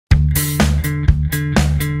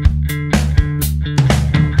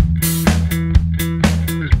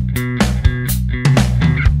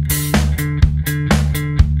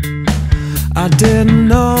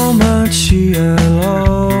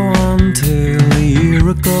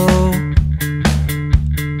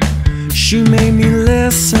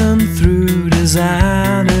listen through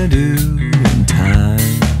designer do in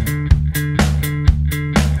time.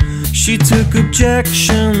 She took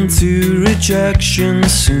objection to rejection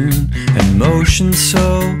soon, emotion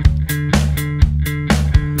so.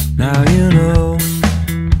 Now you know,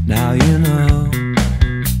 now you know.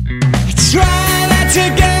 I try not to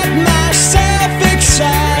get myself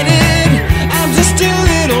excited, I'm just a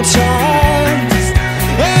little tired.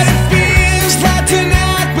 And it feels like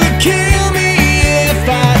tonight would kill me if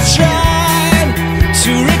I tried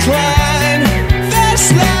to recline. This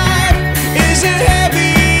life is a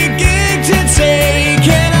heavy gig to take,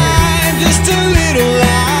 and I'm just a little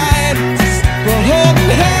light. But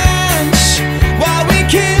holding hands while we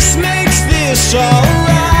kiss makes this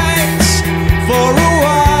alright for a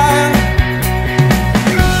while.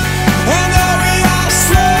 And though we are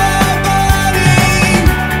slow burning,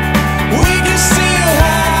 we can still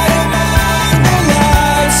hide among the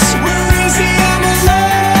lights. We're easy and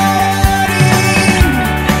melodic,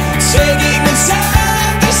 taking the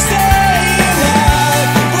time to stay alive.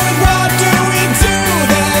 But what do we do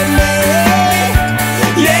then, Mary?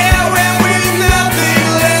 Yeah, well, we've nothing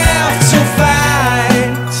left to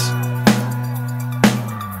fight.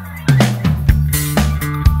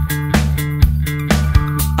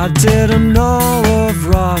 I didn't know of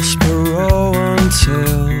Ross Perot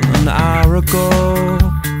until an hour ago.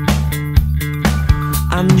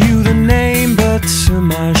 I knew the name, but to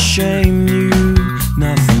my shame knew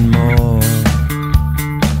nothing more.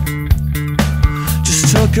 Just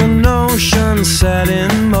took a notion, set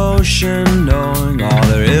in motion, knowing all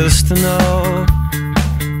there is to know.